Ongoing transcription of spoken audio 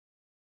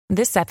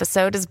This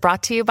episode is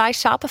brought to you by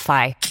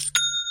Shopify.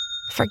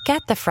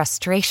 Forget the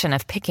frustration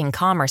of picking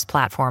commerce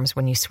platforms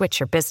when you switch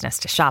your business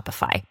to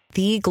Shopify,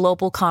 the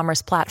global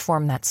commerce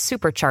platform that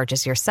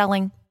supercharges your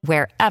selling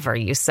wherever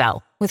you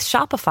sell. With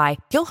Shopify,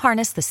 you'll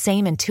harness the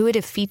same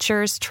intuitive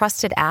features,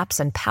 trusted apps,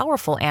 and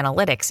powerful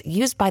analytics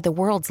used by the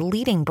world's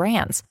leading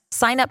brands.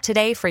 Sign up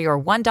today for your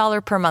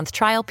 $1 per month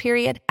trial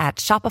period at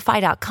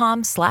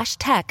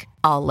shopify.com/tech,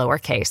 all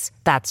lowercase.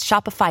 That's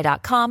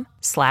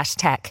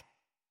shopify.com/tech.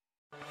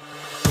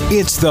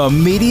 It's the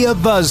Media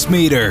Buzz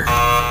Meter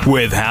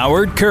with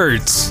Howard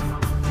Kurtz.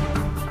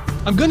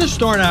 I'm going to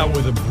start out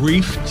with a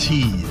brief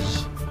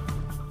tease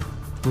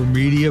for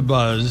Media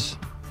Buzz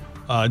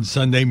on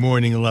Sunday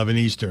morning, 11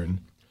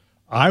 Eastern.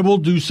 I will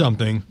do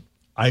something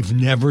I've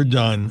never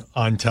done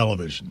on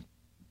television.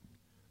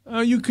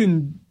 You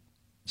can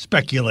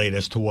speculate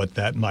as to what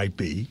that might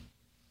be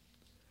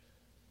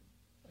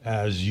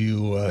as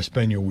you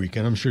spend your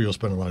weekend. I'm sure you'll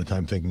spend a lot of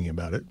time thinking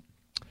about it.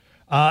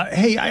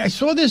 Hey, I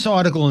saw this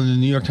article in the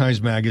New York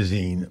Times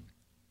Magazine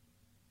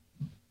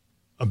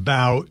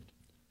about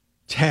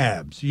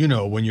tabs. You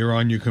know, when you're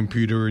on your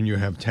computer and you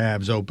have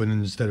tabs open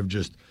instead of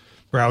just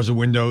browser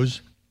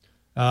windows.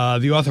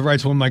 The author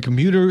writes, when my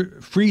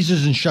computer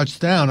freezes and shuts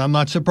down, I'm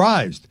not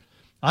surprised.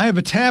 I have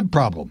a tab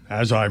problem.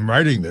 As I'm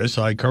writing this,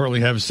 I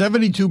currently have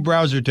 72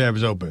 browser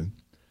tabs open.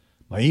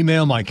 My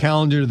email, my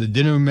calendar, the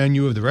dinner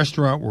menu of the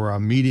restaurant where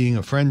I'm meeting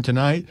a friend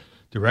tonight,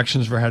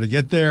 directions for how to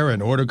get there,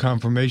 and order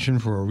confirmation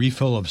for a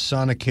refill of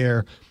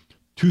Sonicare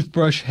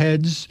toothbrush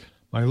heads,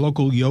 my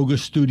local yoga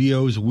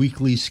studio's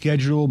weekly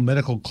schedule,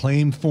 medical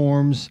claim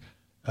forms.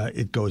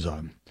 It goes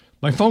on.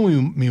 My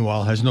phone,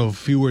 meanwhile, has no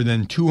fewer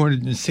than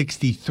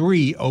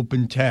 263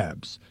 open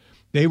tabs.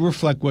 They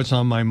reflect what's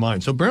on my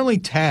mind. So apparently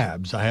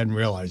tabs, I hadn't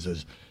realized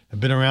this, have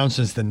been around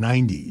since the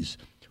 90s.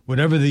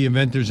 Whatever the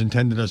inventors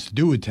intended us to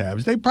do with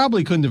tabs, they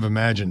probably couldn't have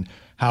imagined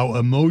how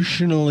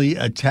emotionally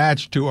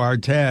attached to our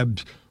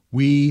tabs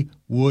we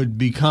would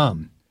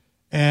become.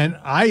 And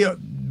I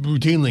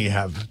routinely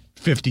have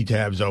 50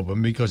 tabs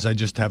open because I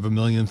just have a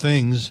million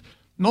things,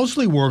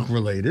 mostly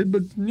work-related,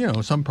 but, you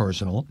know, some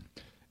personal.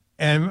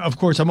 And, of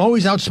course, I'm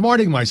always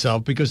outsmarting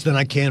myself because then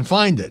I can't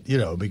find it, you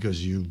know,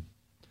 because you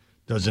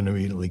doesn't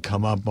immediately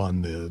come up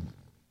on the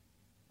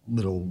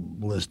little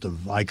list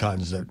of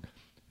icons that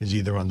is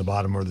either on the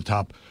bottom or the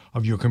top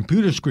of your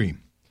computer screen.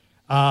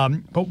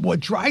 But what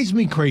drives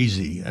me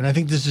crazy, and I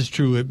think this is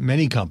true at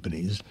many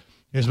companies,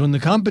 is when the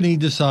company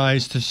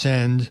decides to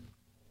send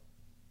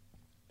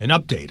an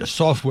update, a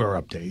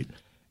software update,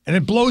 and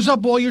it blows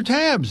up all your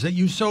tabs that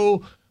you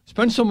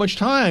spend so much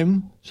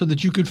time so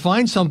that you could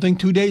find something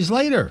 2 days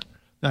later.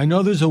 Now, I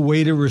know there's a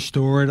way to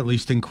restore it, at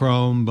least in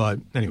Chrome, but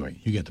anyway,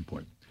 you get the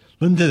point.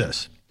 Listen to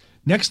this.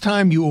 Next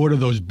time you order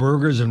those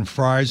burgers and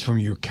fries from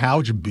your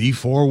couch, be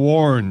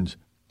forewarned.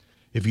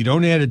 If you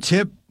don't add a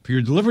tip for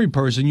your delivery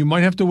person, you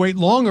might have to wait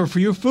longer for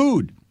your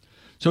food.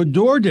 So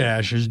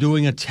DoorDash is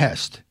doing a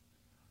test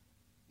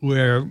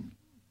where,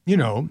 you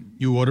know,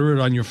 you order it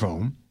on your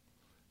phone,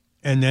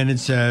 and then it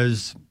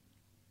says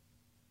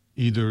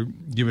either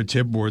give a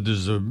tip or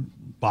there's a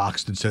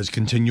box that says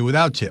continue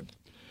without tip.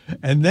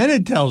 And then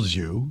it tells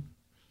you,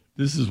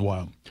 this is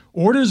wild,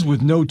 orders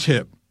with no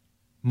tip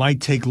might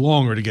take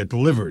longer to get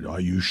delivered.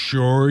 Are you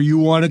sure you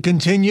want to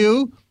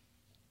continue?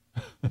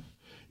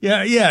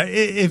 Yeah.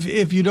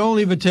 If you don't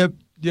leave a tip,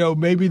 you know,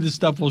 maybe the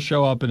stuff will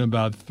show up in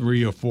about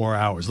 3 or 4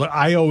 hours. Like,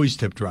 I always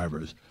tip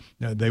drivers.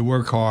 They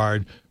work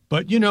hard.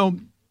 But, you know,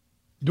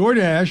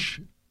 DoorDash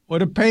ought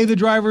to pay the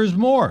drivers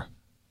more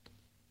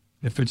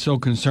if it's so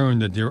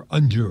concerned that they're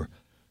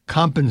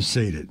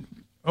undercompensated.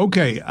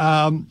 Okay,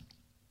 Ron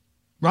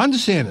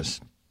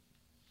DeSantis,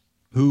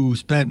 who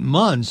spent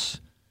months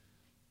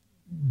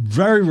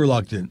very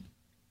reluctant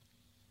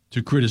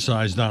to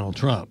criticize Donald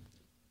Trump,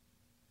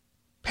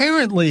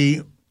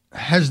 apparently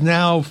has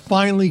now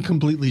finally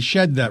completely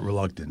shed that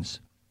reluctance.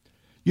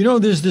 You know,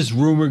 there's this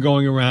rumor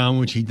going around,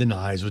 which he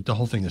denies, but the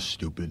whole thing is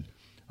stupid,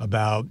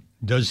 about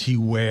does he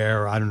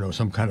wear, I don't know,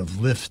 some kind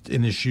of lift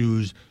in his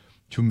shoes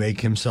to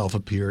make himself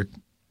appear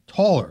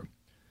taller.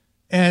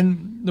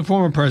 And the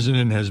former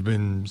president has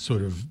been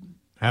sort of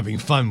having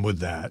fun with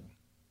that.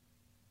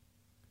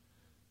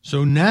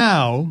 So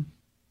now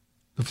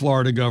the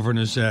Florida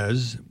governor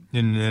says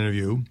in an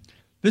interview,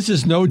 this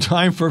is no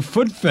time for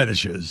foot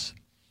fetishes.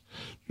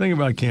 The thing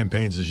about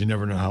campaigns is you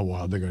never know how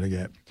wild they're going to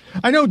get.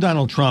 I know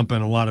Donald Trump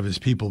and a lot of his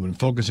people have been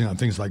focusing on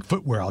things like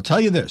footwear. I'll tell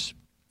you this,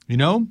 you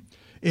know,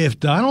 if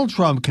Donald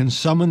Trump can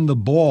summon the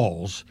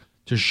balls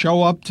to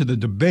show up to the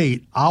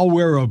debate, I'll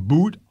wear a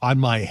boot on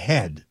my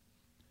head.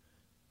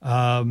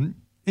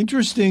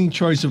 Interesting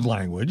choice of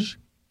language.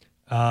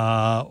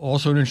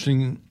 Also an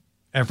interesting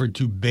effort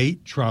to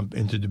bait Trump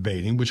into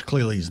debating, which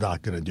clearly he's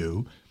not going to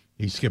do.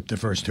 He skipped the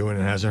first two and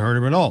it hasn't hurt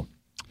him at all.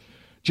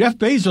 Jeff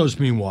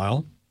Bezos,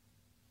 meanwhile,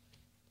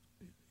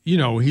 you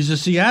know, he's a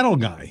Seattle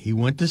guy. He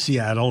went to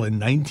Seattle in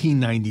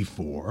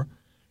 1994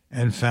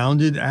 and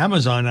founded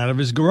Amazon out of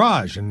his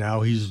garage. And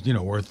now he's, you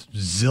know, worth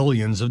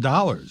zillions of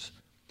dollars.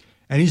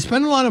 And he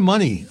spent a lot of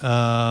money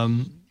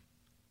on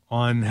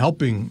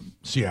helping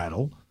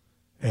Seattle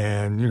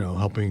and,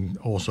 helping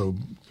also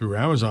through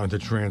Amazon to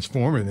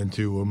transform it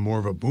into more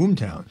of a boom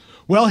town.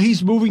 Well,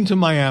 he's moving to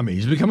Miami.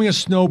 He's becoming a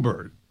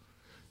snowbird,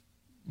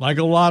 like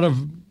a lot of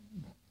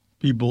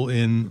people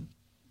in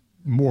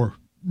more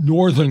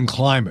northern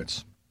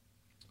climates.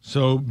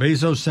 So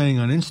Bezos saying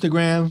on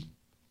Instagram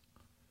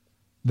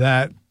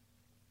that,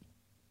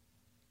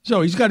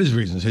 so he's got his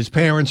reasons. His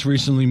parents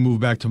recently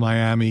moved back to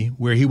Miami,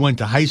 where he went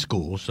to high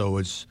school, so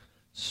it's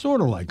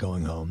sort of like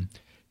going home.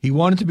 He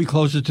wanted to be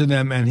closer to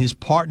them and his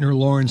partner,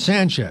 Lauren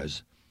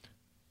Sanchez.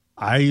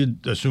 I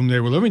assumed they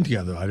were living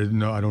together. I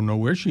don't know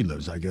where she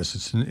lives. I guess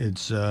it's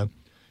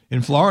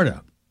in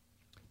Florida.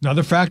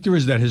 Another factor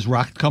is that his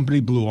rocket company,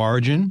 Blue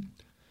Origin,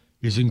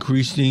 is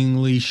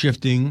increasingly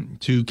shifting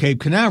to Cape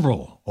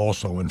Canaveral,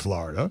 also in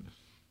Florida.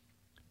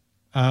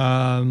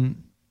 So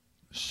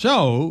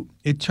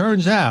it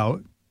turns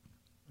out,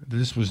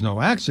 this was no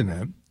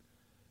accident,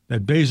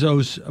 that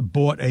Bezos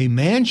bought a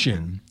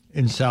mansion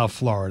in South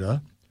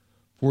Florida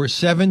for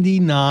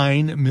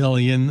 $79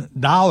 million.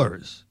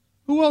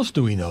 Who else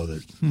do we know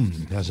that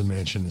has a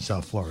mansion in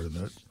South Florida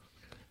that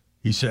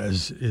he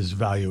says is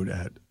valued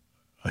at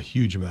a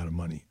huge amount of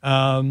money?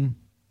 And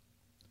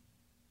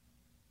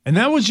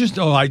that was just,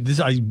 I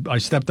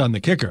stepped on the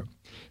kicker.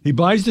 He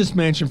buys this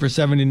mansion for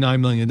 $79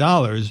 million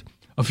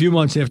a few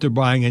months after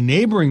buying a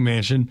neighboring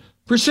mansion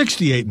for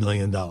 $68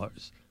 million.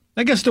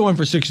 I guess the one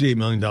for $68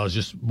 million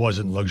just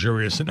wasn't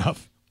luxurious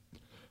enough.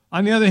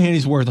 On the other hand,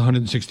 he's worth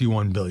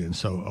 $161 billion,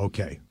 so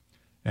okay.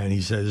 And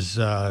he says,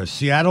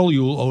 Seattle,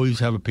 you will always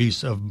have a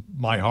piece of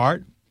my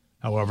heart.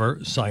 However,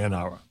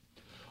 sayonara.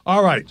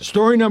 All right,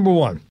 story number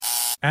one.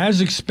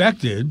 As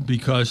expected,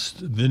 because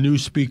the new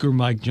Speaker,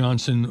 Mike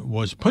Johnson,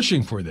 was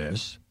pushing for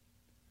this,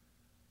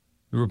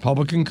 the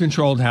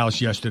Republican-controlled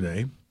House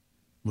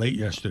late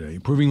yesterday,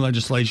 approving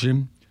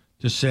legislation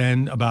to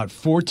send about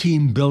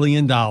 $14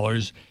 billion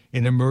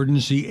in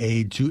emergency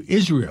aid to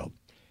Israel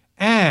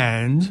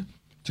and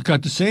to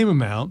cut the same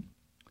amount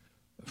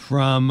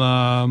from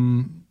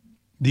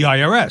the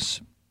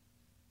IRS.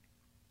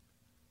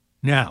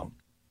 Now,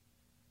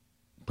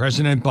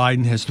 President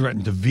Biden has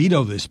threatened to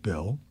veto this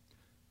bill.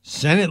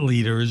 Senate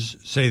leaders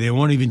say they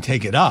won't even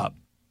take it up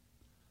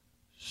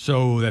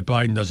so that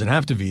Biden doesn't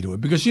have to veto it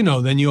because,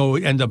 then you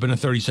end up in a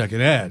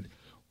 30-second ad.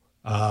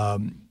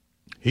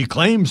 He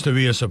claims to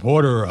be a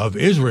supporter of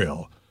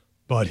Israel,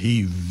 but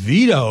he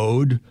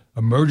vetoed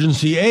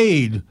emergency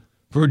aid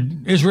for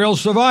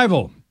Israel's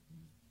survival.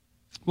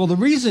 Well, the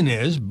reason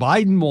is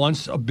Biden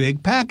wants a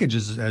big package,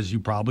 as you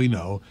probably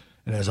know,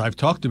 and as I've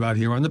talked about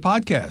here on the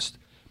podcast.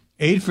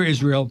 Aid for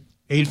Israel,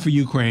 aid for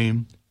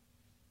Ukraine,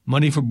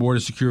 money for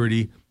border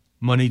security,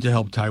 money to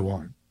help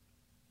Taiwan.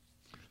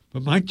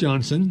 But Mike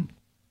Johnson,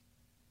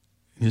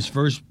 his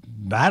first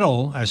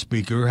battle as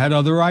Speaker, had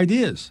other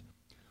ideas.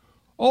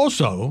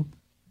 Also,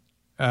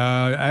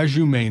 as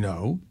you may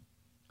know,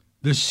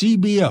 the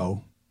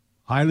CBO,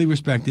 highly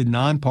respected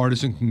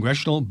nonpartisan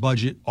Congressional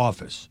Budget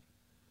Office,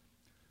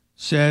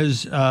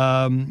 says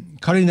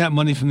cutting that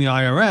money from the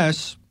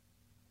IRS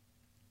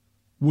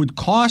would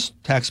cost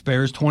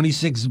taxpayers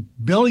 $26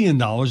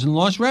 billion in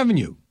lost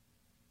revenue.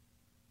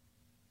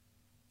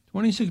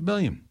 $26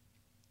 billion.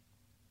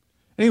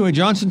 Anyway,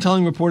 Johnson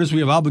telling reporters we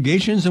have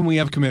obligations and we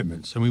have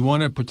commitments, and we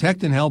want to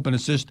protect and help and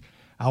assist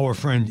our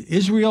friend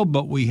Israel,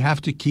 but we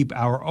have to keep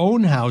our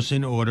own house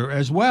in order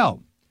as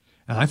well.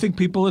 And I think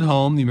people at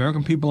home, the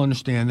American people,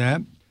 understand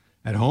that.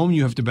 At home,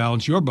 you have to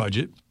balance your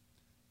budget.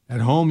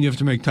 At home, you have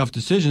to make tough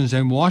decisions,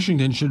 and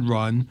Washington should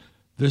run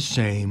the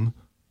same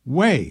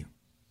way.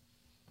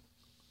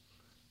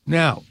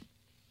 Now,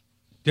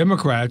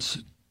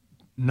 Democrats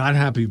not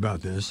happy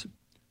about this.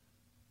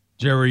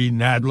 Jerry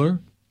Nadler,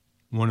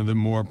 one of the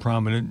more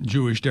prominent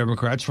Jewish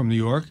Democrats from New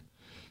York,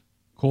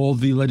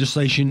 called the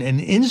legislation an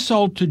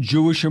insult to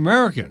Jewish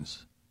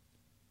Americans.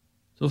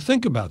 So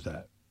think about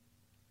that.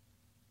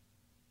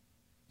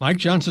 Mike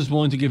Johnson's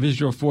willing to give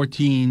Israel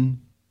 $14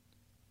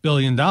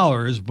 billion,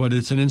 but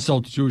it's an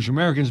insult to Jewish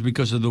Americans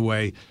because of the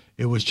way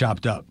it was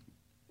chopped up.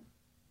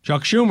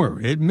 Chuck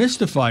Schumer, it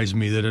mystifies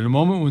me that at a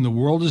moment when the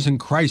world is in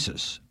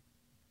crisis,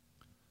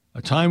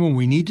 a time when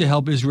we need to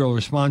help Israel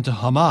respond to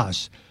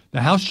Hamas,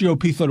 the House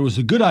GOP thought it was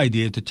a good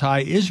idea to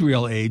tie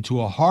Israel aid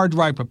to a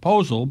hard-right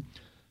proposal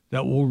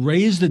that will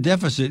raise the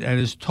deficit and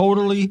is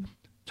totally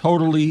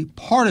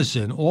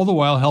partisan, all the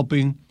while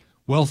helping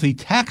wealthy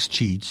tax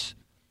cheats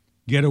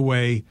get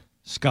away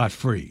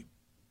scot-free.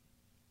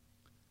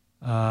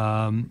 So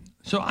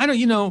I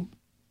don't,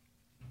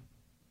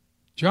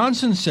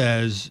 Johnson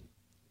says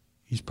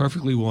he's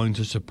perfectly willing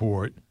to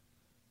support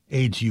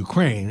aid to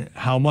Ukraine.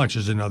 How much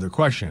is another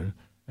question,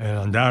 and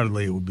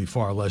undoubtedly it would be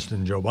far less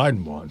than Joe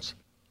Biden wants.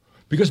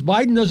 Because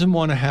Biden doesn't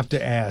want to have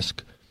to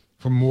ask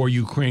for more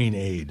Ukraine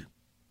aid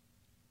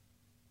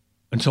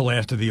until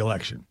after the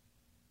election,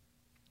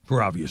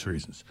 for obvious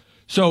reasons.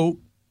 So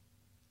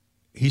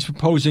he's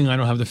proposing, I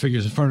don't have the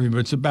figures in front of me, but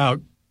it's about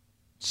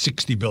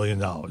 $60 billion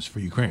for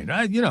Ukraine.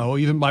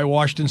 Even by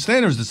Washington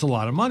standards, that's a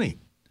lot of money.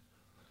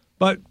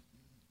 But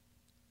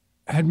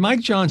had Mike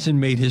Johnson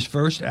made his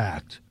first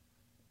act,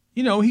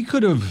 he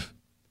could have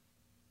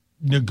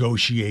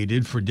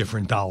negotiated for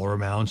different dollar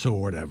amounts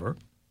or whatever.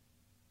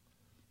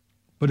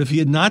 But if he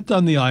had not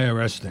done the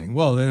IRS thing,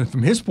 well, then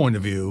from his point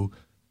of view,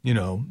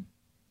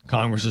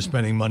 Congress is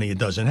spending money it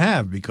doesn't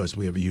have because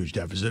we have a huge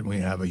deficit and we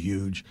have a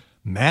huge,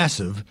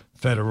 massive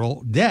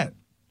federal debt.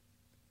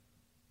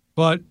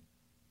 But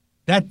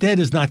that debt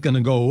is not going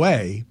to go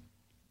away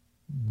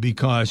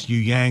because you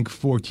yank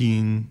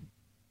 $14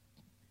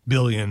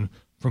 billion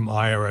from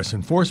IRS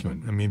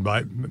enforcement. I mean,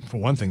 for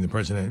one thing, the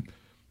president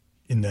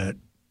in that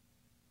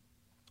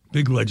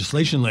big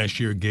legislation last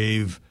year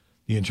gave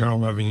the Internal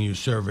Revenue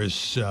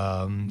Service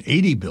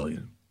 $80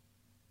 billion.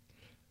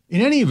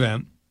 In any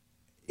event,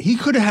 he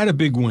could have had a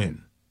big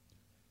win.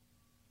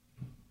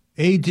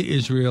 Aid to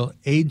Israel,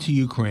 aid to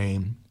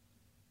Ukraine,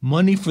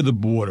 money for the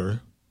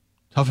border,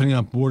 toughening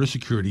up border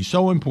security,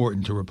 so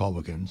important to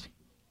Republicans,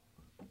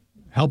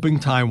 helping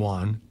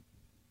Taiwan.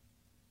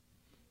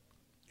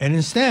 And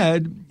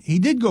instead, he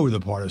did go the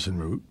partisan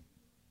route.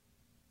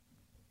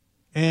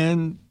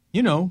 And,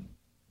 the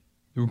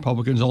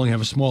Republicans only have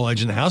a small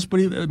edge in the House,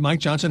 but Mike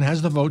Johnson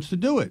has the votes to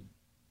do it.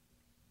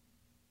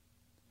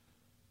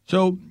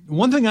 So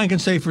one thing I can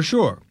say for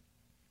sure,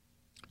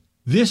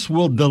 this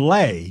will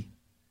delay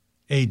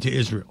aid to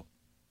Israel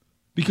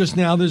because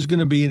now there's going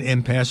to be an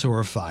impasse or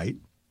a fight.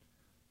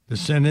 The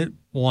Senate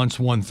wants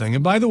one thing.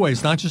 And by the way,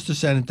 it's not just the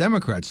Senate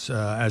Democrats.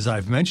 As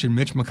I've mentioned,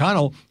 Mitch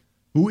McConnell,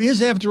 who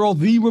is, after all,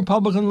 the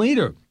Republican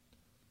leader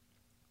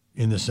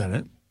in the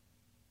Senate,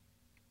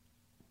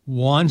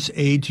 wants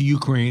aid to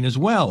Ukraine as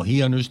well.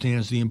 He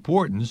understands the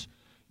importance.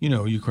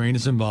 Ukraine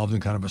is involved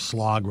in kind of a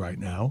slog right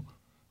now,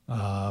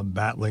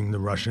 battling the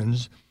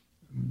Russians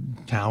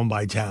town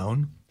by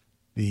town.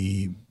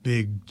 The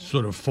big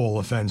sort of fall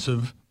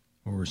offensive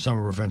or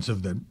summer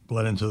offensive that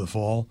bled into the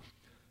fall,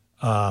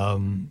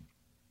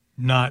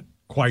 not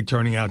quite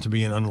turning out to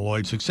be an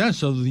unalloyed success.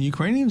 So the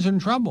Ukrainians are in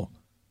trouble.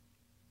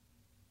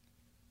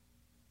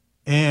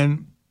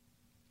 And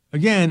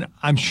again,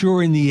 I'm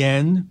sure in the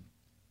end,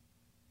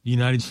 the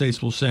United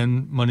States will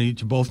send money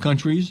to both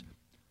countries.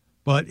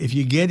 But if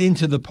you get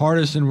into the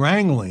partisan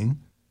wrangling,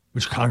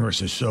 which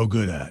Congress is so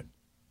good at,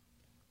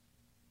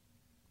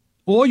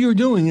 all you're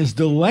doing is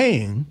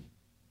delaying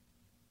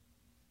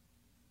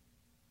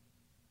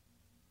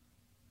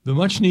the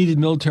much-needed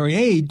military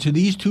aid to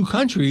these two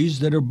countries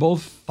that are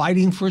both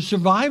fighting for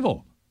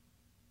survival.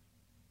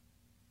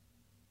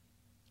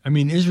 I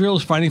mean, Israel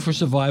is fighting for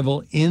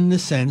survival in the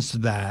sense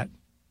that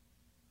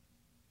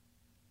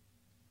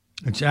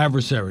its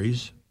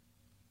adversaries,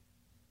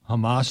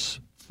 Hamas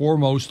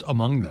foremost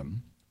among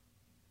them,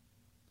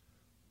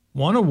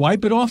 want to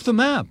wipe it off the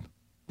map.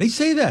 They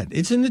say that.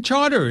 It's in the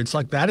charter. It's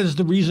like that is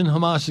the reason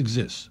Hamas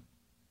exists.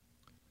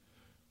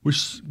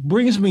 Which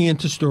brings me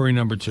into story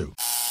number 2.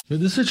 So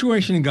the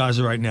situation in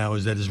Gaza right now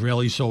is that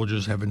Israeli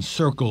soldiers have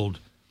encircled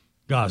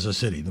Gaza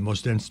City, the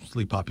most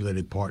densely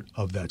populated part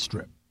of that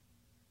strip.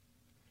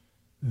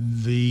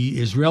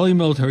 The Israeli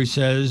military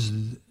says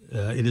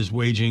it is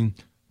waging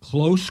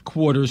close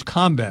quarters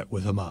combat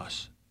with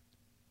Hamas,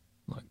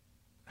 like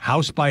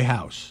house by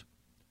house,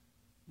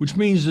 which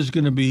means there's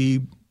going to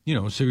be,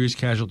 serious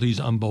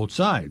casualties on both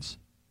sides.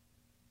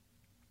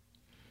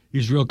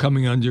 Israel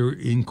coming under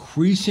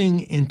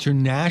increasing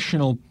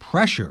international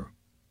pressure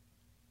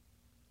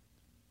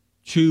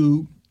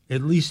to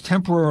at least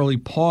temporarily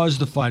pause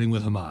the fighting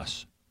with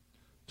Hamas,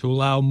 to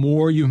allow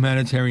more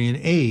humanitarian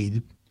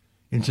aid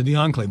into the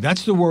enclave.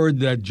 That's the word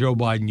that Joe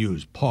Biden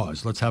used,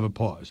 pause. Let's have a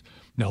pause.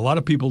 Now, a lot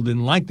of people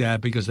didn't like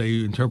that because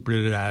they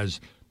interpreted it as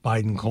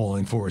Biden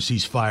calling for a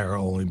ceasefire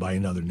only by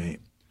another name.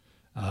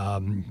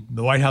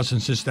 The White House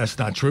insists that's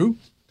not true.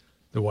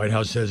 The White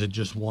House says it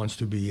just wants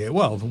to be, the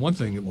one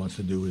thing it wants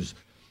to do is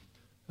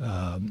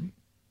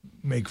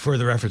make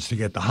further efforts to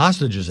get the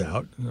hostages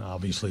out,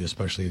 obviously,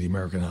 especially the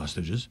American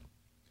hostages.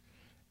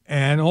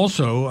 And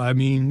also,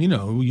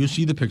 you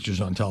see the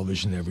pictures on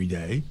television every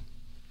day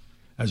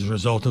as a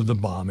result of the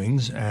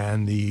bombings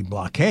and the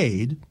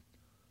blockade.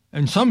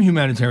 And some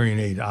humanitarian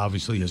aid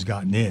obviously has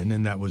gotten in,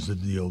 and that was the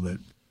deal that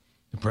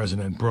the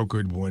president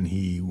brokered when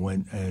he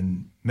went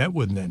and met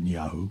with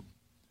Netanyahu.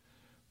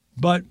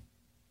 But,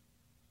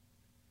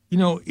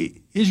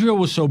 Israel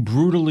was so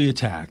brutally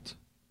attacked,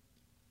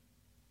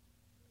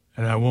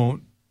 and I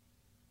won't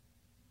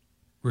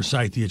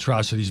recite the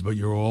atrocities, but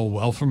you're all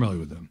well familiar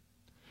with them.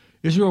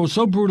 Israel was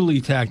so brutally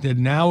attacked that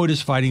now it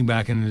is fighting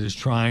back and it is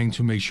trying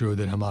to make sure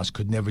that Hamas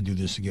could never do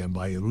this again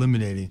by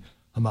eliminating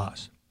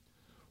Hamas.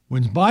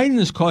 When Biden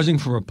is calling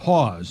for a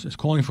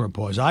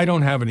pause, I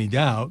don't have any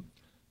doubt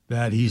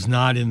that he's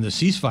not in the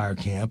ceasefire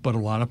camp, but a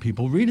lot of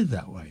people read it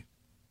that way.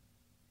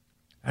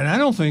 And I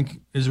don't think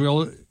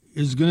Israel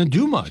is going to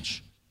do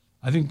much.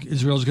 I think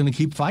Israel is going to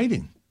keep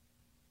fighting.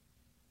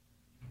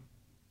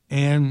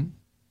 And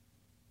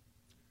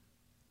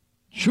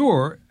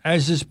sure,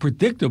 as is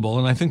predictable,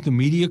 and I think the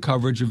media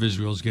coverage of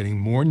Israel is getting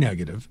more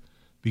negative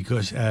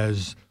because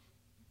as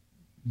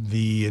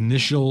the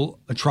initial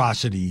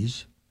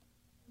atrocities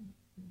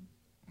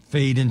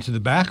fade into the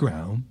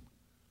background,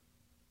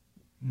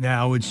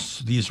 now it's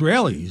the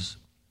Israelis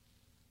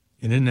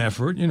in an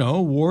effort,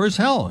 war is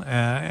hell.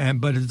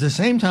 But at the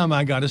same time,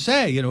 I got to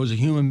say, as a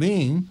human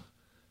being,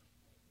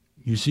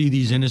 you see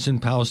these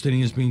innocent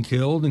Palestinians being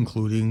killed,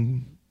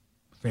 including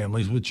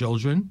families with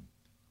children.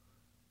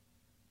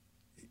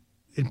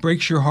 It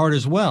breaks your heart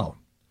as well.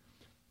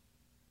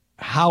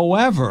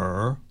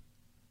 However,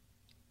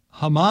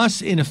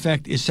 Hamas, in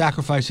effect, is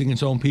sacrificing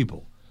its own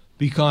people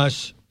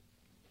because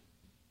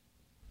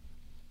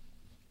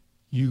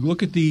you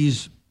look at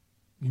these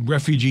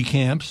refugee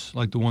camps,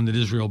 like the one that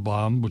Israel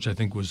bombed, which I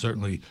think was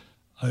certainly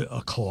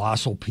a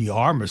colossal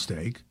PR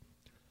mistake,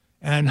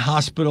 and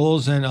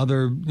hospitals and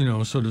other,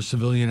 sort of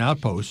civilian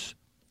outposts.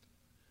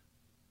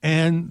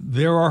 And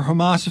there are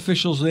Hamas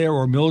officials there,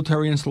 or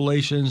military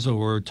installations,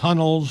 or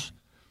tunnels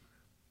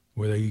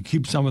where they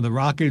keep some of the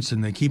rockets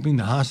and they're keeping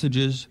the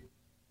hostages,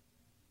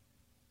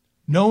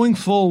 knowing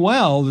full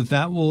well that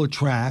that will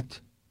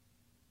attract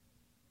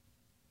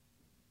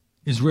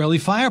Israeli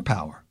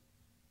firepower.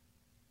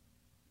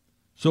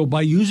 So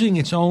by using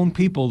its own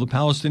people, the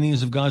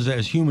Palestinians of Gaza,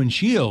 as human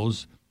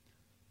shields,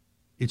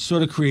 it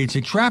sort of creates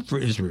a trap for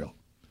Israel.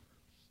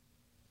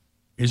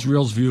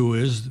 Israel's view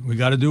is we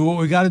got to do what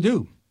we got to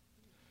do.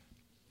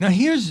 Now,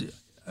 here's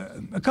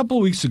a couple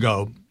of weeks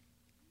ago,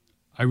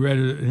 I read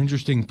an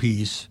interesting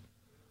piece,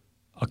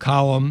 a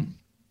column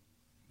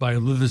by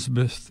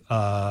Elizabeth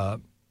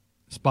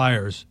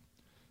Spires,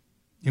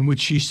 in which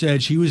she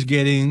said she was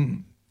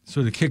getting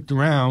sort of kicked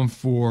around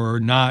for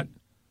not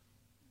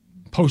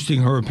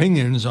posting her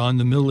opinions on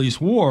the Middle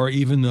East war,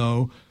 even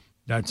though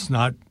that's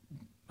not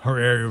her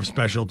area of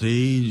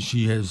specialty.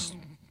 She has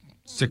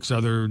 6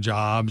 other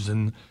jobs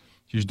and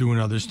she's doing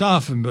other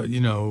stuff, but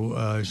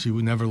she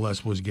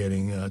nevertheless was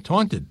getting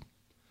taunted.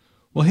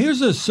 Well,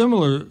 here's a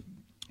similar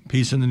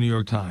piece in the New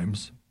York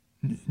Times.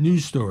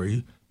 News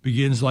story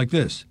begins like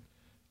this.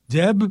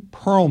 Deb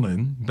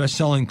Perlman,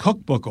 best-selling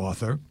cookbook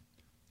author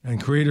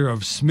and creator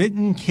of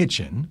Smitten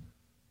Kitchen,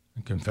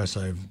 I confess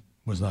I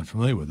was not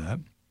familiar with that,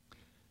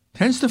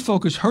 tends to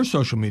focus her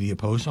social media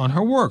posts on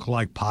her work,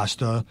 like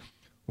pasta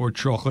or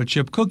chocolate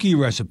chip cookie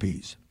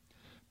recipes.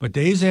 But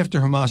days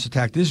after Hamas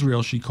attacked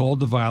Israel, she called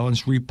the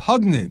violence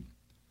repugnant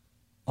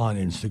on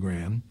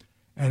Instagram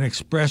and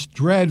expressed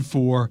dread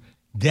for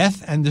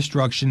death and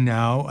destruction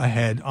now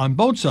ahead on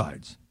both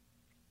sides.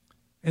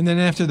 And then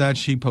after that,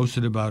 she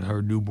posted about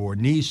her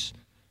newborn niece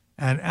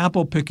and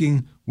apple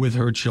picking with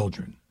her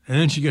children. And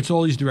then she gets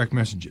all these direct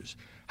messages.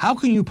 How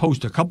can you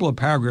post a couple of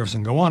paragraphs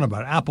and go on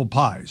about apple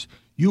pies?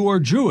 You are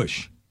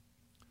Jewish.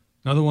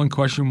 Another one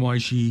questioned why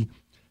she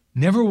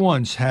never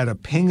once had a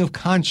ping of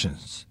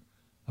conscience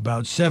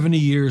about 70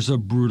 years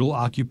of brutal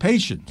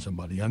occupation.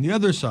 Somebody on the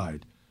other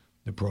side,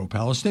 the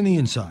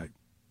pro-Palestinian side.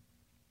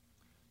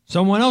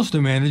 Someone else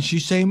demanded she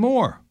say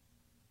more,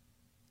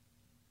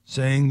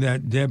 saying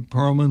that Deb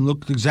Perlman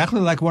looked exactly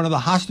like one of the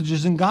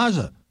hostages in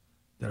Gaza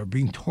that are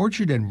being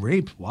tortured and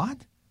raped.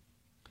 What?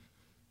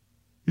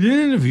 In an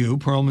interview,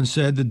 Perlman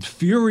said the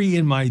fury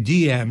in my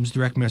DMs,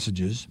 direct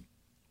messages,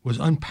 was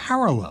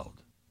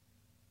unparalleled,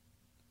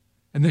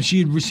 and that she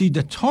had received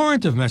a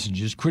torrent of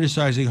messages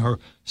criticizing her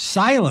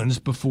silence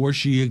before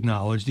she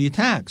acknowledged the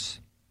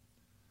attacks.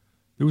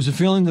 There was a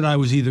feeling that I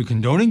was either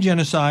condoning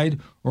genocide,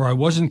 or I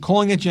wasn't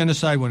calling it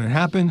genocide when it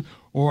happened,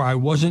 or I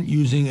wasn't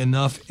using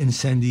enough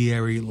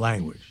incendiary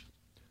language.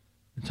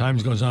 The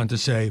Times goes on to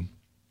say,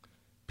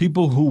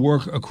 people who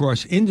work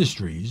across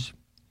industries,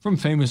 from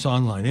famous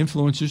online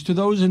influencers to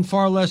those in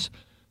far less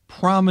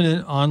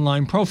prominent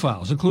online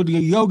profiles, including a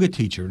yoga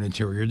teacher, an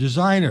interior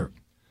designer,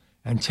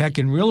 and tech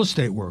and real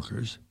estate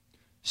workers,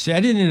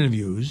 said in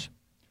interviews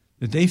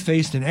that they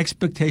faced an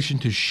expectation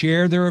to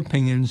share their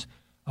opinions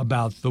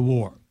about the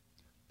war.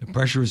 The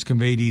pressure is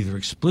conveyed either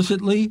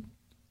explicitly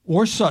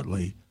or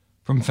subtly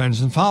from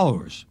fans and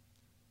followers.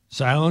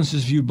 Silence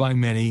is viewed by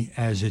many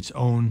as its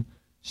own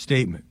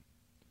statement.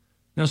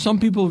 Now, some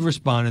people have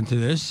responded to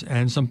this,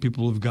 and some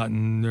people have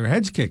gotten their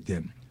heads kicked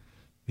in.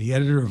 The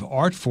editor of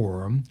Art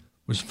Forum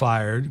was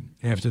fired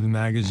after the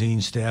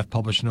magazine's staff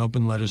published an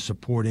open letter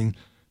supporting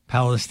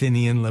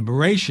Palestinian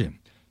liberation.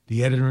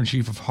 The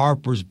editor-in-chief of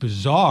Harper's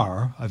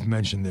Bazaar, I've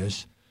mentioned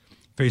this,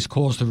 faced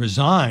calls to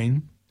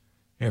resign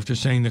after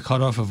saying the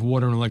cutoff of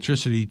water and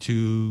electricity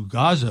to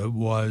Gaza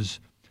was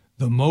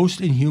the most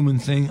inhuman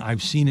thing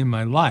I've seen in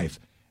my life,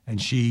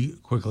 and she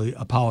quickly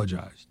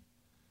apologized.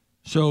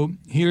 So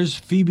here's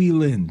Phoebe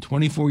Lynn,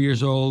 24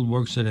 years old,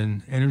 works at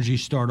an energy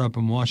startup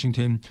in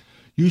Washington.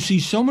 You see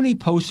so many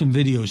posts and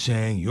videos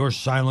saying, your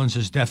silence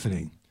is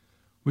deafening,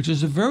 which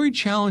is a very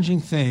challenging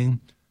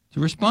thing to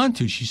respond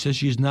to. She says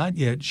she has not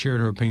yet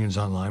shared her opinions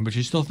online, but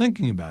she's still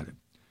thinking about it.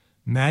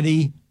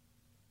 Maddie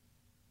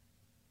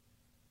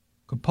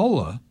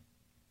Coppola,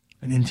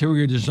 an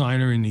interior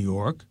designer in New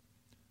York,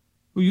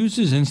 who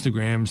uses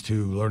Instagrams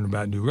to learn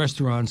about new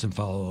restaurants and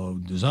follow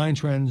design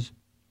trends.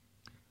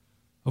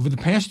 Over the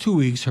past 2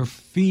 weeks, her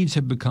feeds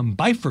have become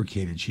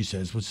bifurcated, she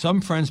says, with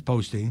some friends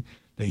posting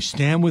they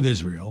stand with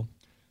Israel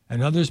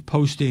and others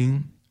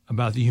posting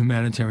about the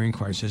humanitarian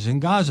crisis in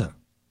Gaza.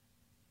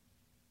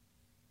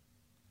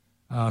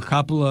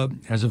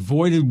 Coppola has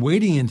avoided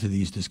wading into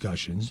these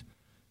discussions.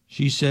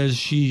 She says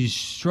she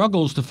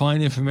struggles to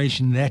find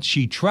information that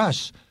she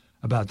trusts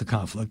about the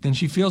conflict, and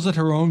she feels that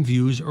her own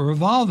views are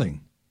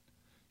evolving.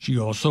 She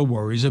also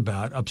worries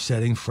about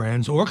upsetting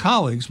friends or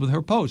colleagues with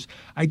her posts.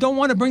 I don't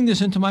want to bring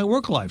this into my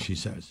work life, she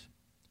says.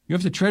 You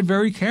have to tread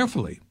very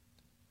carefully.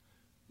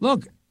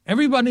 Look,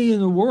 everybody in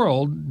the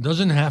world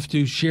doesn't have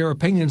to share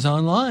opinions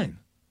online.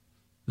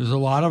 There's a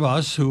lot of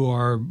us who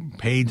are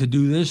paid to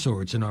do this,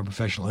 or it's in our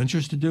professional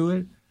interest to do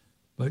it.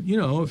 But,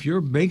 if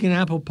you're baking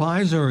apple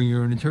pies or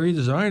you're an interior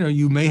designer,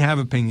 you may have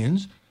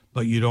opinions,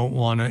 but you don't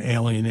want to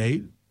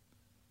alienate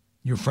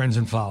your friends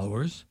and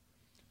followers.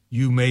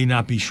 You may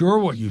not be sure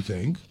what you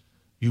think.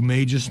 You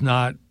may just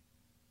not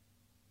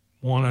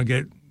want to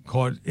get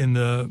caught in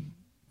the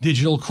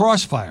digital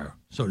crossfire,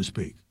 so to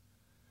speak.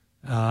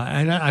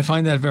 And I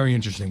find that very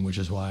interesting, which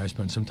is why I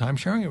spent some time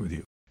sharing it with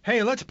you.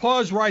 Hey, let's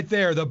pause right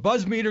there. The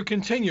Buzz Meter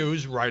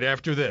continues right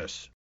after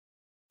this.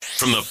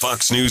 From the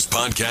Fox News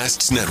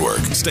Podcasts Network.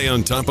 Stay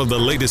on top of the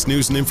latest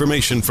news and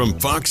information from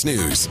Fox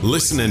News.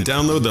 Listen and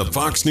download the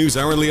Fox News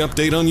Hourly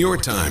Update on your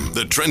time.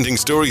 The trending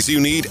stories you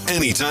need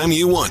anytime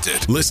you want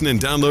it. Listen and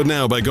download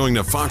now by going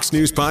to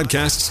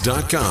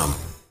foxnewspodcasts.com.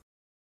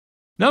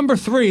 Number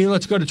 3,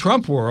 let's go to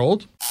Trump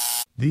world.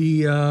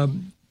 The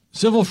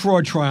civil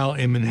fraud trial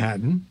in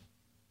Manhattan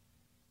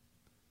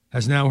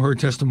has now heard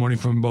testimony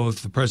from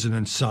both the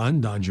president's son,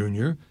 Don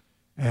Jr.,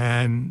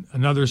 and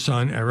another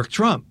son, Eric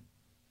Trump.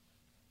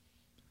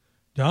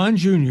 Don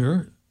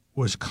Jr.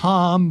 was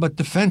calm but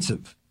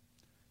defensive,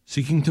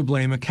 seeking to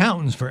blame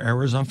accountants for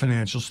errors on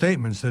financial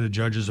statements that a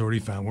judge has already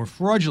found were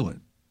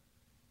fraudulent.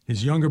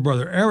 His younger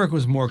brother, Eric,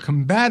 was more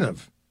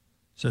combative,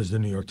 says the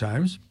New York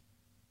Times.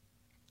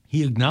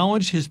 He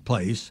acknowledged his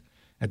place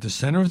at the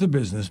center of the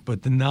business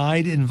but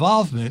denied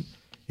involvement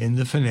in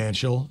the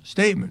financial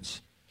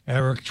statements.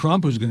 Eric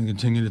Trump, who's going to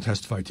continue to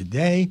testify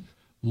today,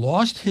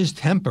 lost his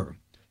temper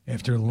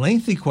after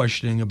lengthy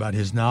questioning about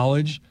his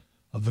knowledge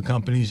of the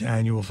company's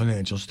annual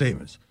financial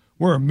statements.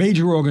 We're a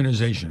major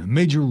organization, a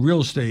major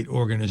real estate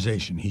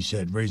organization, he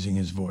said, raising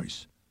his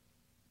voice.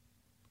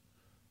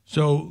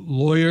 So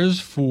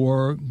lawyers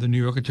for the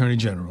New York Attorney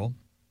General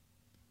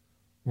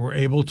were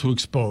able to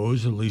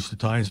expose, at least the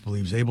Times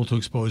believes, able to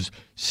expose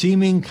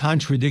seeming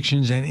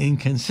contradictions and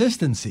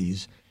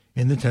inconsistencies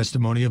in the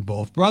testimony of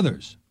both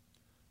brothers.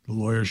 The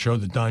lawyers showed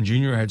that Don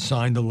Jr. had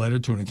signed a letter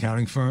to an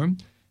accounting firm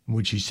in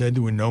which he said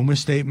there were no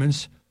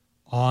misstatements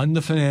on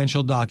the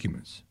financial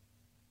documents,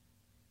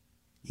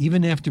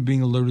 even after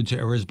being alerted to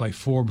errors by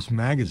Forbes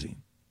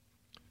magazine.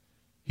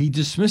 He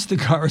dismissed the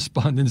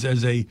correspondence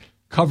as a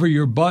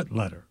cover-your-butt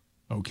letter.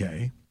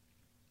 Okay.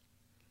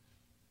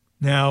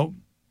 Now,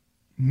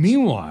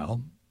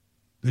 meanwhile,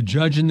 the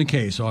judge in the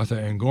case, Arthur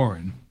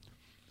Engoron,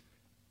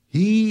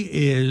 he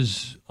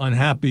is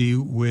unhappy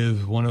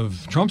with one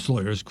of Trump's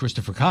lawyers,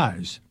 Christopher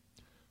Kise,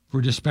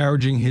 for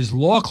disparaging his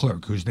law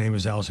clerk, whose name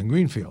is Allison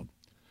Greenfield.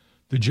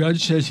 The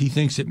judge says he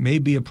thinks it may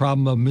be a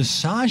problem of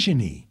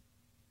misogyny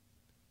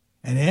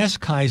and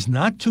asked Kise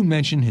not to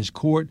mention his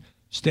court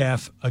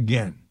staff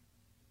again.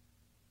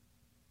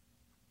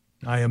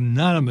 I am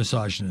not a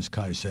misogynist,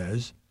 Kise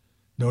says,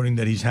 noting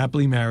that he's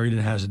happily married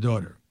and has a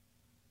daughter.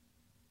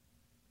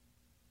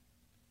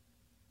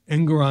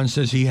 Engoron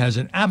says he has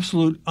an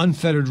absolute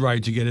unfettered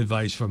right to get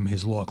advice from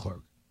his law clerk.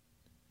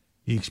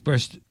 He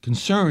expressed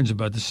concerns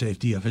about the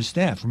safety of his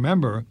staff.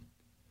 Remember,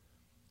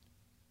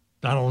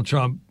 Donald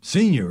Trump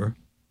Sr.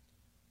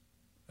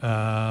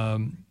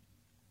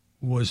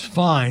 Was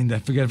fined, I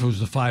forget if it was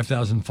the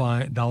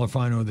 $5,000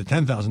 fine or the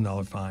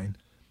 $10,000 fine,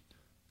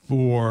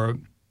 for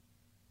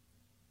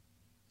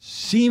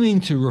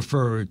seeming to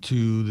refer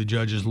to the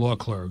judge's law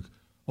clerk,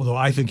 although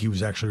I think he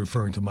was actually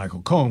referring to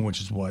Michael Cohen, which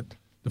is what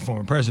the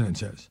former president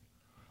says.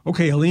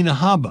 Okay, Alina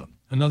Habba,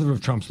 another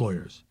of Trump's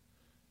lawyers,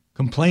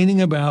 complaining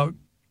about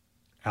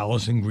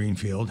Allison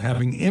Greenfield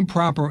having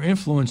improper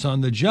influence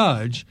on the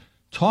judge,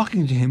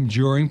 talking to him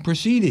during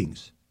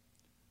proceedings.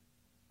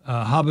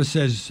 Habba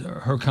says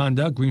her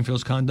conduct,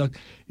 Greenfield's conduct,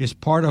 is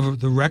part of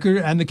the record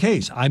and the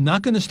case. I'm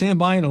not going to stand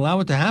by and allow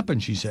it to happen,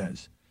 she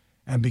says.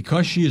 And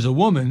because she is a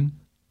woman,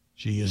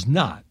 she is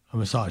not a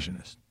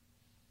misogynist.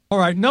 All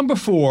right, number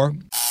 4,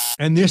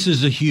 and this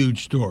is a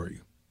huge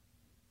story.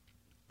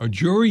 A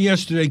jury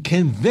yesterday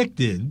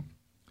convicted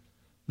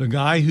the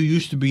guy who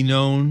used to be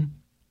known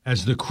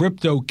as the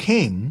crypto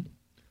king,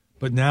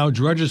 but now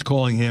judges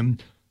calling him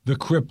the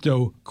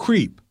crypto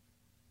creep,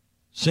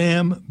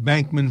 Sam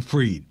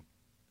Bankman-Fried,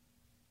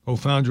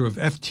 co-founder of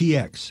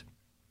FTX,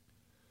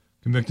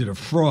 convicted of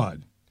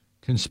fraud,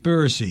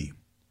 conspiracy,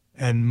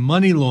 and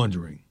money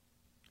laundering.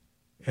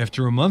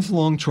 After a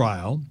month-long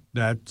trial,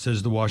 that,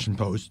 says the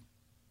Washington Post,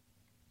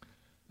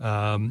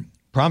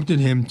 prompted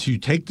him to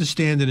take the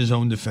stand in his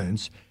own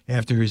defense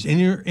after his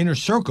inner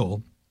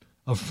circle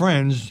of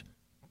friends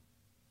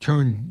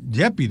turned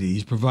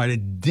deputies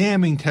provided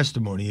damning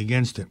testimony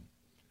against him.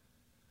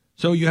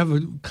 So you have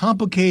a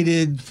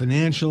complicated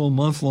financial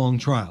month-long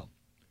trial.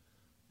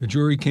 The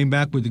jury came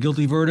back with the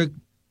guilty verdict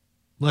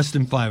less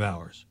than 5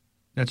 hours.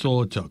 That's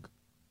all it took.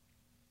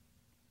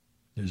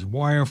 There's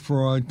wire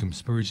fraud,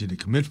 conspiracy to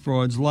commit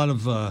frauds, a lot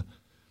of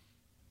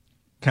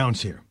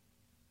counts here.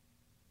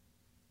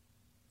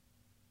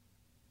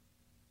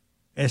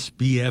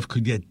 SBF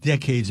could get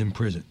decades in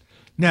prison.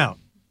 Now,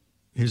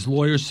 his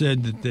lawyer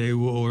said that they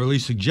will, or at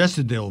least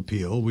suggested they'll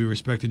appeal. We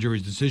respect the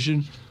jury's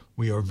decision.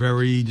 We are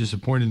very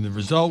disappointed in the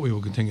result. We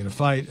will continue to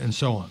fight, and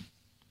so on.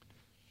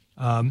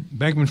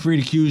 Bankman-Fried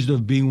accused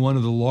of being one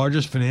of the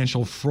largest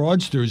financial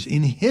fraudsters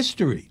in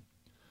history,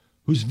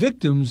 whose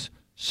victims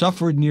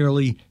suffered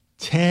nearly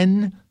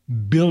 $10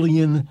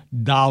 billion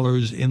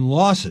in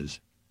losses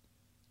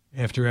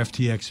after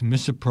FTX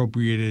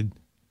misappropriated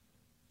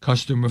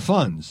customer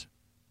funds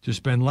to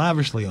spend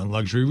lavishly on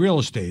luxury real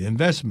estate,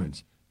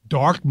 investments,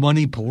 dark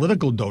money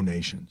political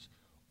donations,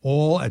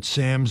 all at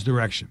Sam's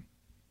direction.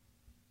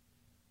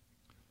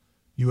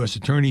 U.S.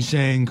 attorney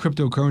saying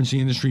cryptocurrency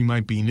industry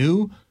might be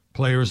new.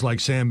 Players like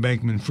Sam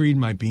Bankman-Fried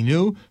might be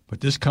new,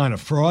 but this kind of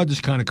fraud,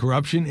 this kind of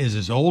corruption is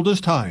as old as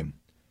time,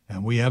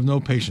 and we have no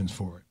patience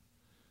for it.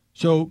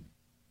 So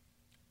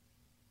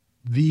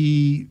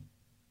the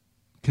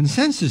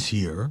consensus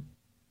here,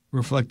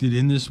 reflected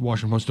in this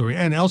Washington Post story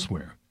and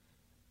elsewhere,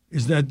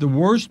 is that the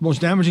worst,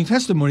 most damaging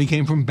testimony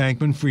came from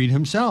Bankman-Fried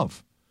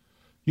himself.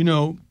 You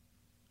know,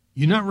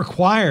 you're not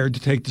required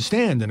to take the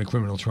stand in a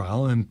criminal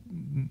trial,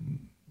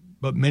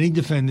 but many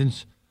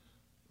defendants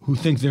who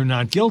think they're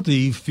not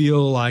guilty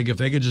feel like if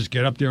they could just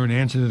get up there and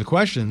answer the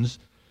questions,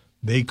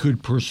 they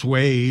could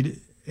persuade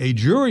a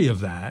jury of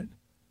that.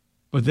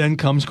 But then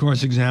comes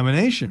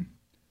cross-examination.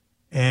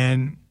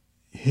 And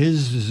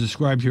his is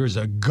described here as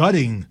a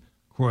gutting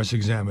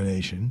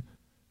cross-examination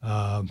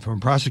from a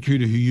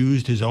prosecutor who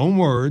used his own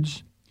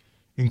words,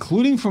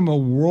 including from a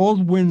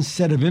whirlwind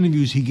set of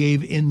interviews he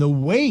gave in the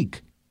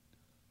wake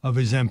of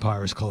his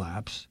empire's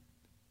collapse,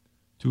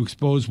 to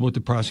expose what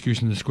the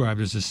prosecution described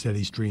as a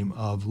steady stream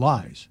of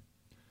lies.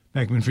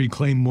 Bankman-Fried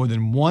claimed more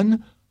than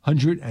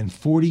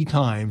 140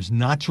 times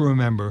not to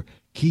remember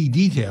key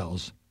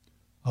details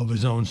of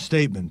his own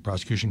statement,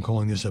 prosecution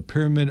calling this a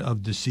pyramid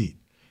of deceit.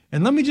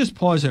 And let me just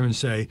pause there and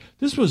say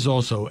this was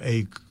also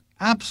a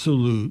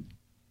absolute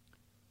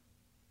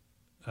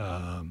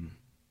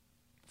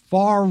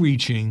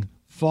far-reaching,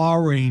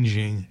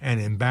 far-ranging, and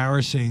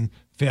embarrassing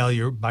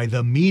failure by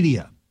the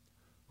media,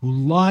 who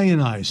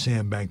lionized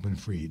Sam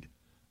Bankman-Fried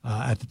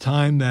at the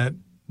time that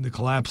the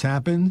collapse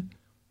happened,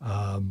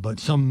 but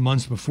some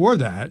months before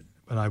that,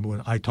 but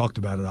I talked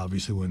about it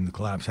obviously when the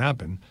collapse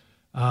happened,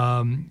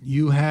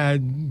 you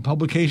had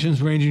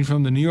publications ranging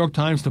from the New York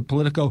Times to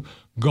Politico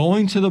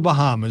going to the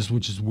Bahamas,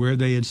 which is where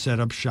they had set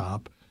up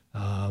shop,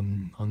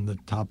 on the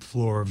top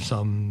floor of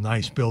some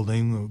nice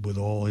building with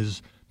all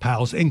his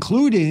pals,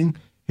 including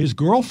his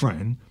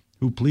girlfriend,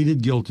 who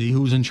pleaded guilty,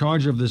 who was in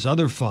charge of this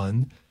other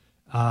fund.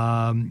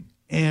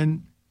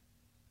 And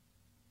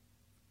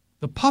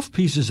the puff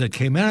pieces that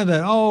came out of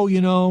that, oh,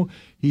 you know,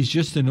 he's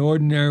just an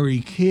ordinary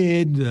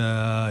kid.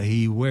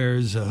 He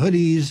wears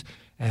hoodies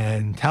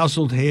and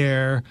tousled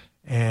hair,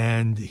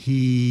 and and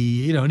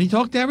he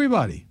talked to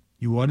everybody.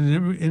 You wanted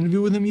an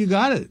interview with him, you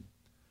got it.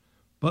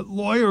 But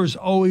lawyers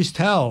always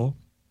tell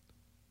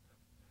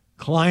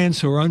clients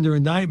who are under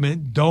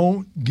indictment,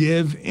 don't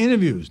give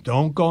interviews,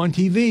 don't go on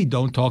TV,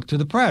 don't talk to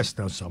the press.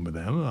 Now, some of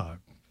them,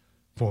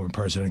 former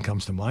president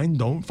comes to mind,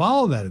 don't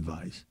follow that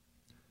advice.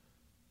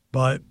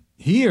 But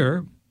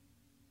here,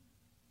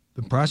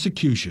 the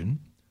prosecution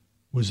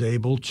was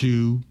able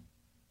to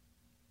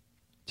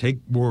take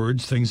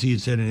words, things he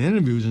had said in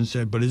interviews, and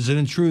said, but isn't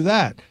it true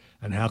that?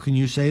 And how can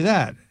you say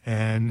that?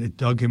 And it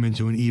dug him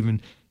into an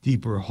even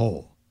deeper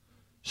hole.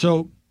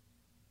 So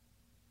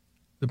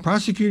the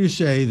prosecutors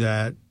say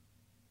that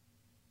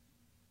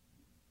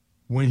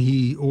when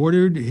he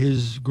ordered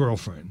his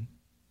girlfriend,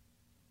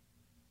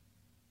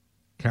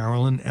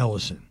 Carolyn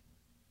Ellison,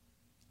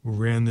 who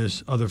ran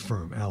this other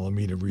firm,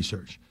 Alameda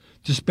Research,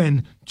 to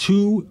spend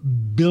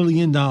 $2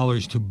 billion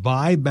to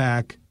buy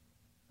back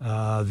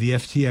the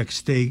FTX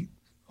stake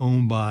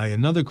owned by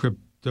another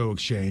crypto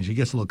exchange. It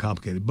gets a little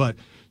complicated, but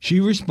she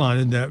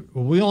responded that,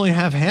 well, we only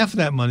have half of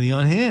that money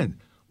on hand.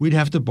 We'd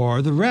have to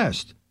borrow the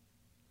rest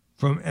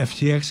from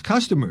FTX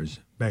customers.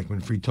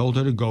 Bankman-Fried told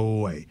her to go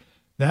away.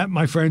 That,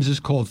 my friends,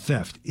 is called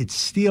theft. It's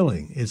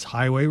stealing. It's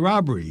highway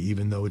robbery,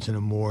 even though it's in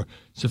a more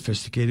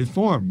sophisticated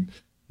form.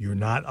 You're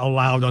not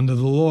allowed under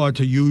the law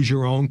to use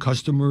your own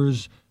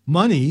customers'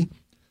 money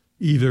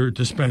either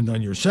to spend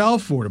on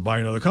yourself or to buy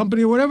another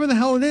company or whatever the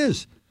hell it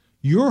is.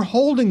 You're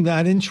holding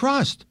that in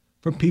trust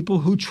for people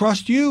who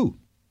trust you.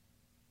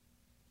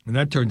 And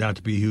that turned out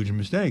to be a huge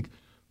mistake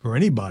for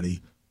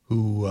anybody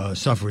who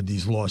suffered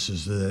these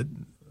losses that,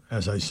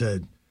 as I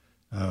said,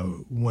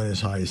 went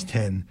as high as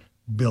 $10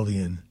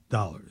 billion.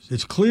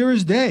 It's clear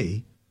as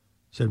day,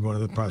 said one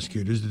of the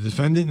prosecutors. The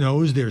defendant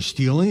knows they're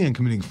stealing and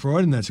committing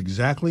fraud, and that's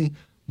exactly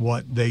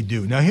what they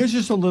do. Now, here's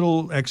just a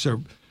little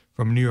excerpt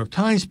from a New York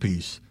Times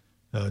piece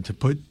to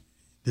put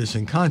this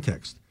in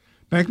context.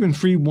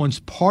 Bankman-Fried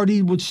once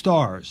partied with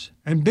stars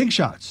and big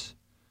shots,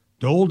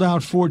 doled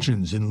out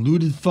fortunes and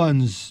looted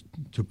funds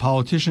to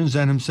politicians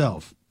and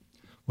himself,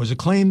 was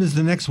acclaimed as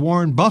the next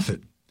Warren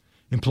Buffett,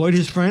 employed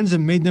his friends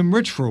and made them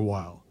rich for a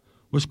while,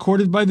 was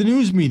courted by the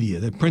news media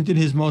that printed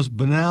his most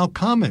banal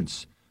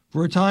comments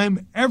For a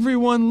time,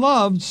 everyone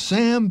loved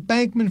Sam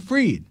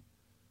Bankman-Fried,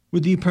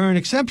 with the apparent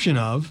exception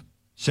of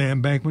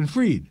Sam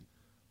Bankman-Fried.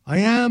 I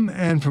am,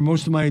 and for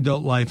most of my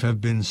adult life,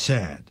 have been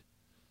sad.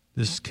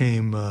 This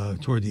came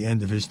toward the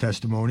end of his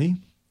testimony.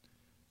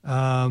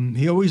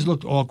 He always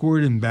looked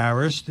awkward,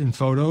 embarrassed in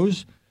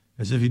photos,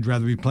 as if he'd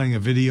rather be playing a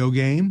video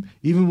game,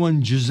 even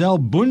when Gisele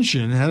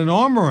Bündchen had an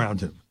arm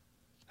around him.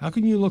 How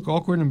can you look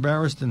awkward,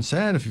 embarrassed, and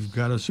sad if you've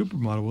got a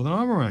supermodel with an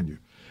arm around you?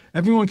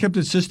 Everyone kept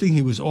insisting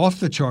he was off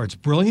the charts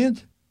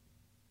brilliant.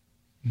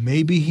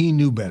 Maybe he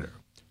knew better.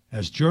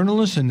 As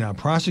journalists and now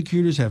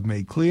prosecutors have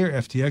made clear,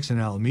 FTX and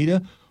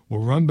Alameda were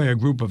run by a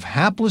group of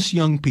hapless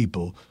young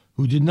people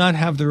who did not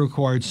have the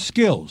required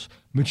skills,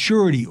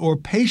 maturity, or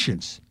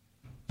patience.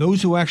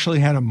 Those who actually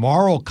had a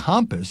moral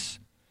compass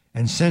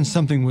and sensed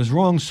something was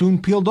wrong soon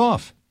peeled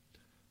off,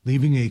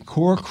 leaving a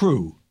core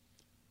crew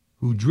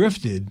who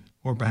drifted,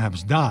 or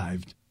perhaps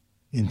dived,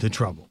 into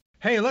trouble.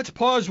 Hey, let's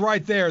pause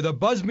right there. The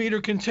buzz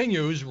meter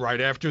continues right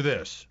after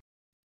this.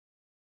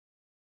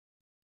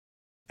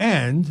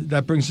 And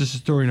that brings us to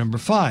story number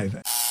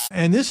 5.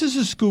 And this is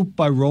a scoop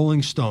by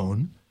Rolling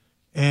Stone,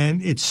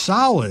 and it's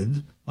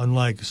solid,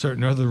 unlike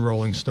certain other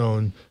Rolling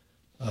Stone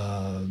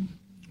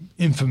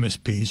infamous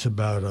piece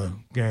about a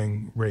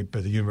gang rape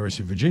at the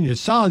University of Virginia. It's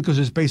solid because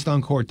it's based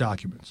on court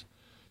documents.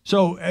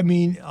 So, I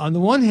mean, on the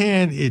one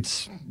hand,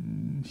 it's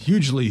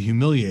hugely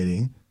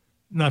humiliating,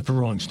 not for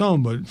Rolling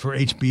Stone, but for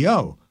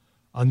HBO.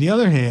 On the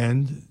other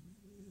hand,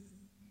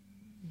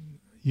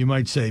 you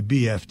might say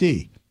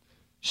BFD.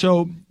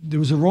 So there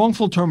was a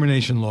wrongful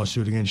termination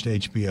lawsuit against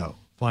HBO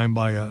filed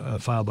by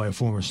a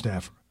former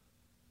staffer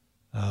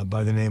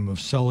by the name of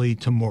Sully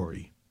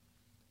Tamori.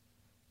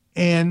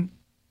 And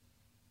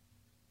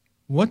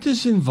what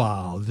this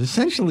involved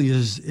essentially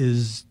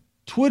is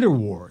Twitter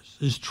wars,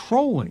 is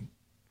trolling.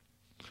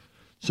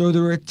 So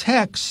there are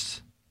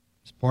texts,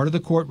 as part of the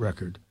court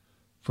record,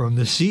 from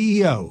the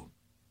CEO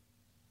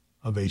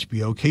of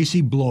HBO, Casey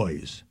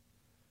Bloys,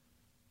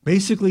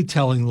 basically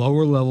telling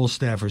lower-level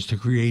staffers to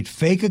create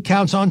fake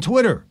accounts on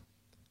Twitter.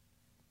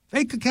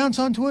 Fake accounts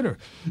on Twitter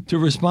to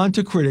respond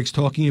to critics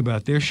talking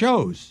about their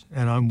shows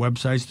and on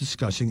websites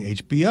discussing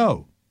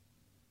HBO.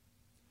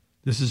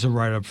 This is a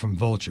write-up from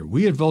Vulture.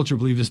 We at Vulture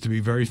believe this to be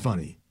very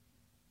funny.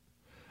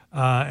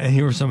 And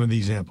here are some of the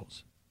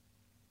examples.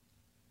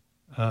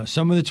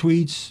 Some of the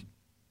tweets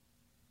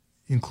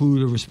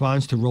include a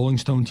response to Rolling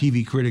Stone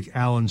TV critic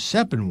Alan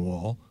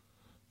Sepinwall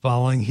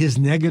following his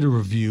negative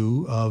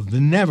review of The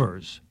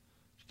Nevers,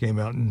 which came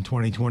out in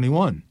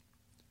 2021.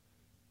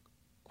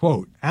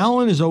 Quote,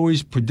 Alan is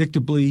always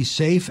predictably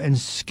safe and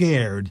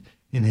scared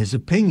in his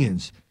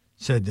opinions,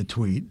 said the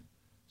tweet,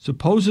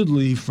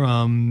 supposedly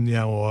from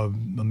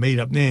a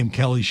made-up name,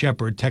 Kelly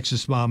Shepard,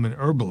 Texas mom and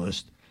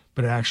herbalist,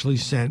 but actually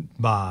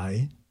sent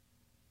by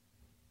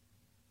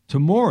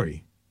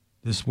Tamori,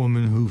 this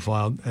woman who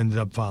ended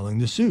up filing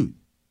the suit.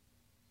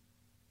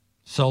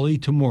 Sully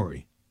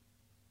Tamori.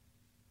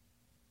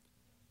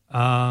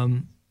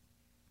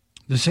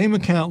 The same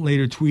account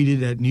later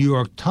tweeted at New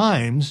York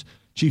Times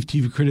chief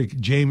TV critic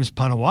James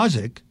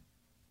Poniewozik,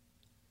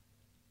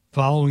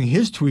 following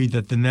his tweet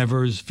that The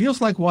Nevers feels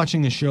like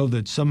watching a show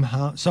that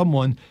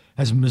someone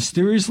has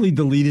mysteriously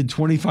deleted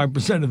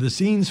 25% of the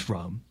scenes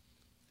from.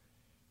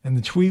 And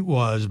the tweet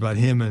was about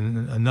him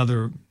and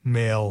another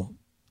male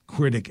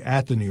critic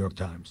at the New York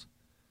Times.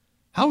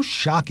 How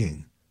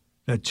shocking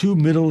that two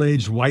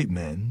middle-aged white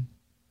men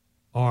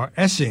are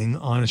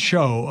essing on a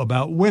show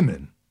about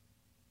women.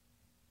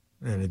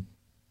 And it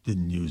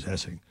didn't use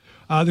essing.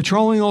 The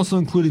trolling also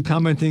included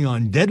commenting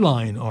on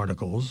Deadline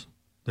articles,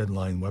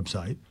 Deadline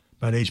website,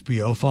 about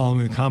HBO,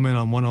 following a comment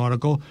on one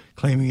article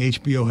claiming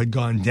HBO had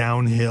gone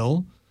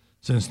downhill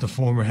since the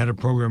former head of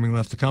programming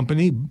left the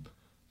company.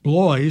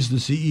 Bloys, the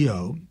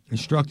CEO,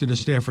 instructed a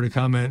staffer to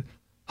comment,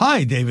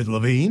 Hi, David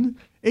Levine.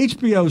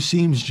 HBO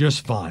seems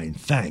just fine.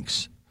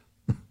 Thanks.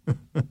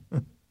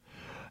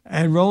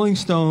 And Rolling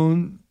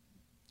Stone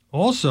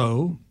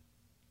also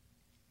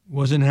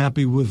wasn't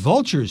happy with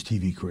Vulture's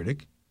TV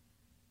critic,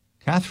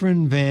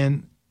 Catherine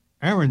Van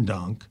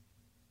Arendonk,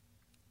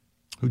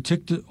 who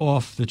ticked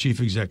off the chief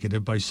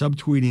executive by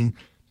subtweeting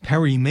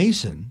Perry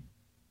Mason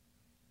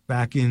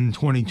back in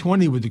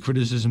 2020 with the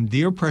criticism,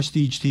 Dear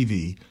Prestige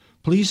TV,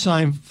 please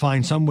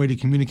find some way to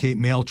communicate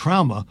male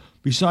trauma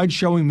besides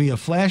showing me a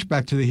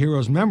flashback to the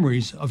hero's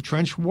memories of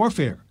trench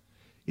warfare.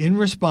 In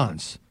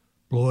response,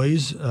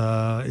 Bloys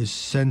is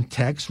sent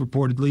text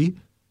reportedly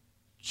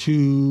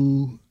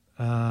to,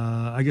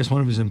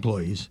 one of his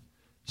employees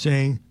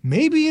saying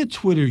maybe a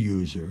Twitter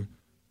user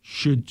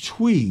should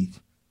tweet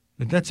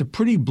that that's a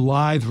pretty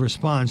blithe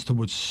response to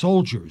what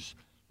soldiers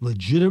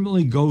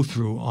legitimately go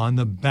through on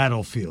the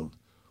battlefield.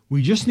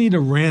 We just need a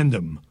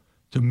random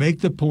to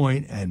make the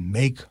point and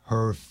make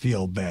her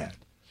feel bad.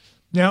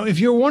 Now, if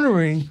you're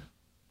wondering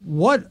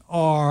what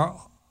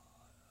are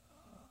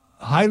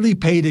highly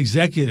paid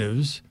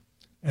executives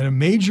at a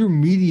major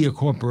media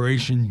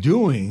corporation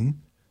doing,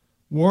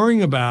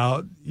 worrying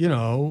about,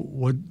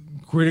 what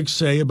critics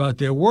say about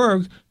their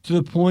work, to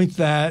the point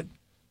that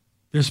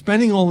they're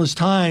spending all this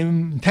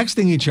time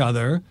texting each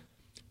other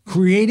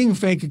creating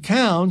fake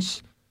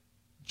accounts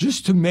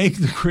just to make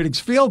the critics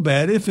feel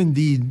bad, if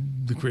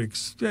indeed the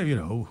critics,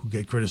 who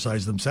get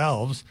criticized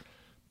themselves,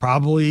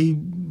 probably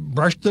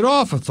brushed it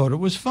off or thought it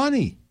was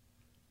funny.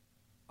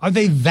 Are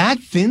they that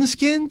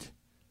thin-skinned?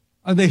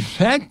 Are they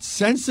that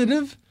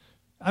sensitive?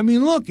 I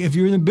mean, look, if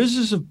you're in the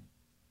business of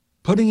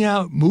putting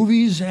out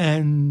movies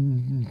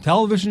and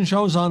television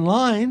shows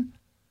online,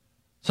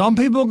 some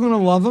people are going to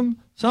love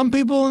them. Some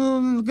people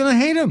are going to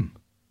hate them.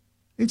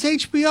 It's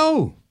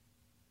HBO.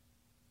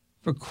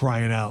 For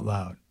crying out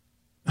loud.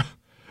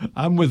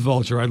 I'm with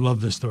Vulture. I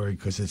love this story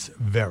because it's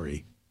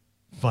very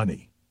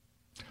funny.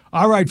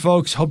 All right,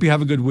 folks. Hope you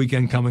have a good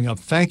weekend coming up.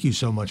 Thank you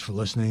so much for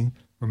listening.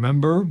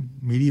 Remember,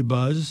 Media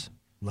Buzz,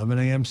 11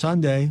 a.m.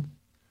 Sunday.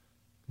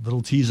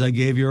 Little tease I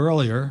gave you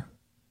earlier.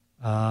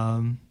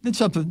 It's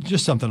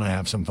something I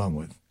have some fun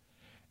with.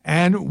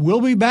 And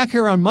we'll be back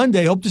here on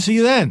Monday. Hope to see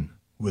you then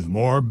with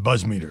more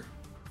Buzz Meter.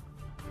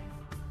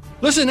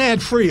 Listen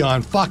ad-free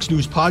on Fox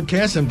News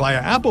Podcasts and via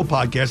Apple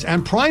Podcasts,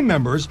 and Prime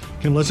members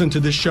can listen to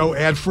this show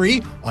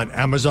ad-free on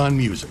Amazon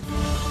Music.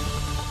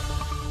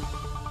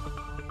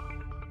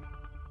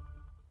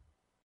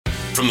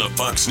 From the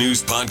Fox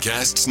News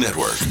Podcasts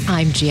Network.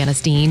 I'm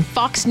Janice Dean,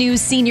 Fox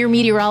News senior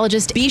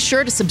meteorologist. Be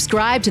sure to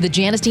subscribe to the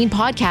Janice Dean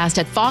podcast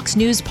at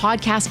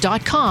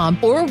foxnewspodcast.com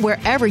or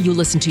wherever you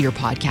listen to your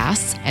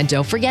podcasts. And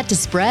don't forget to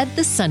spread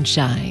the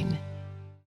sunshine.